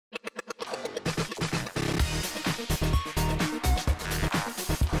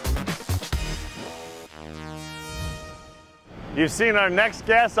You've seen our next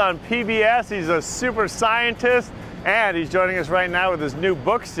guest on PBS. He's a super scientist, and he's joining us right now with his new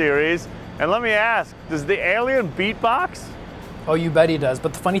book series. And let me ask, does the alien beatbox? Oh, you bet he does.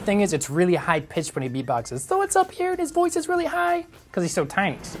 But the funny thing is, it's really high-pitched when he beatboxes. So it's up here and his voice is really high because he's so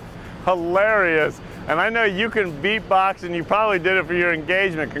tiny. Hilarious. And I know you can beatbox, and you probably did it for your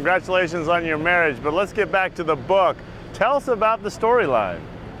engagement. Congratulations on your marriage. But let's get back to the book. Tell us about the storyline.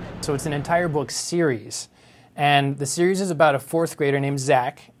 So it's an entire book series. And the series is about a fourth grader named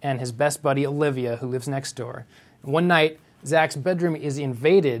Zach and his best buddy Olivia, who lives next door. One night, Zach's bedroom is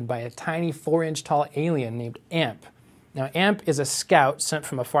invaded by a tiny 4-inch tall alien named Amp. Now, Amp is a scout sent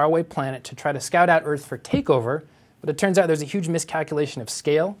from a faraway planet to try to scout out Earth for takeover, but it turns out there's a huge miscalculation of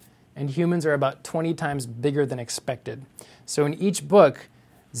scale, and humans are about 20 times bigger than expected. So in each book,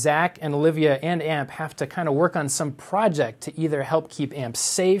 Zach and Olivia and Amp have to kind of work on some project to either help keep Amp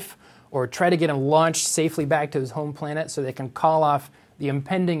safe or try to get him launched safely back to his home planet so they can call off the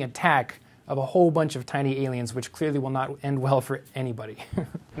impending attack of a whole bunch of tiny aliens, which clearly will not end well for anybody.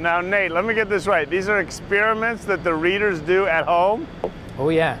 Now, Nate, let me get this right. These are experiments that the readers do at home? Oh,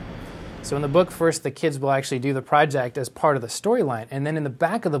 yeah. So in the book, first, the kids will actually do the project as part of the storyline. And then in the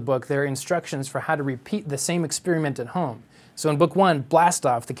back of the book, there are instructions for how to repeat the same experiment at home. So in book 1, Blast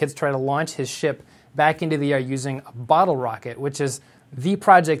Off, the kids try to launch his ship back into the air using a bottle rocket, which is the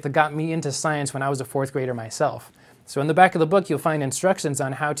project that got me into science when I was a fourth grader myself. So in the back of the book, you'll find instructions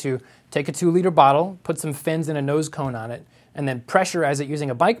on how to take a 2-liter bottle, put some fins and a nose cone on it, and then pressurize it using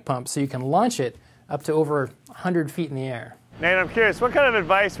a bike pump so you can launch it up to over 100 feet in the air. Nate, I'm curious, what kind of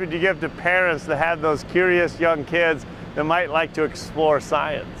advice would you give to parents that have those curious young kids that might like to explore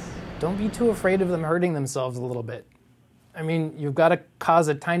science? Don't be too afraid of them hurting themselves a little bit. I mean, you've got to cause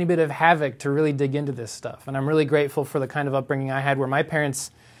a tiny bit of havoc to really dig into this stuff. And I'm really grateful for the kind of upbringing I had where my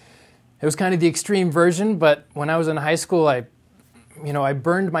parents, it was kind of the extreme version, but when I was in high school, I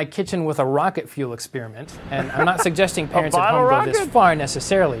burned my kitchen with a rocket fuel experiment. And I'm not suggesting parents at home go this far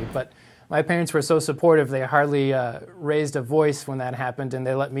necessarily, but my parents were so supportive, they hardly raised a voice when that happened, and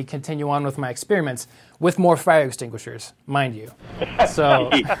they let me continue on with my experiments with more fire extinguishers, mind you. So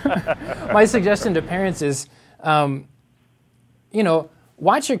my suggestion to parents is,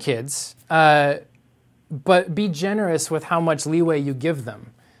 watch your kids, but be generous with how much leeway you give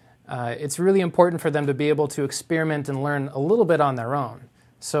them. It's really important for them to be able to experiment and learn a little bit on their own.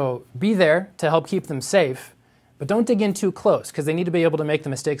 So be there to help keep them safe, but don't dig in too close because they need to be able to make the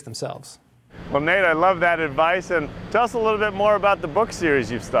mistakes themselves. Well, Nate, I love that advice. And tell us a little bit more about the book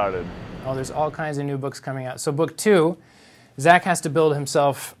series you've started. Oh, there's all kinds of new books coming out. So book 2, Zach has to build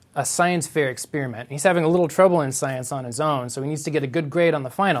himself a science fair experiment. He's having a little trouble in science on his own, so he needs to get a good grade on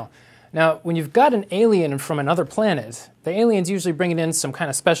the final. Now, when you've got an alien from another planet, the alien's usually bringing in some kind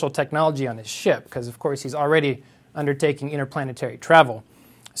of special technology on his ship, because of course he's already undertaking interplanetary travel.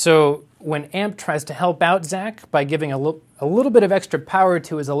 So when Amp tries to help out Zach by giving a little bit of extra power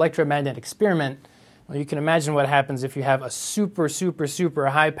to his electromagnetic experiment, well, you can imagine what happens if you have a super, super, super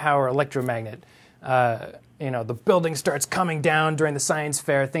high-power electromagnet. The building starts coming down during the science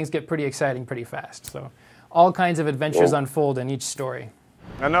fair. Things get pretty exciting pretty fast. So all kinds of adventures unfold in each story.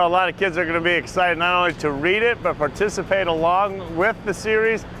 I know a lot of kids are going to be excited not only to read it, but participate along with the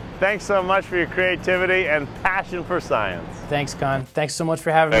series. Thanks so much for your creativity and passion for science. Thanks, Con. Thanks so much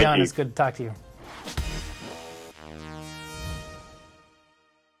for having me on. It's good to talk to you.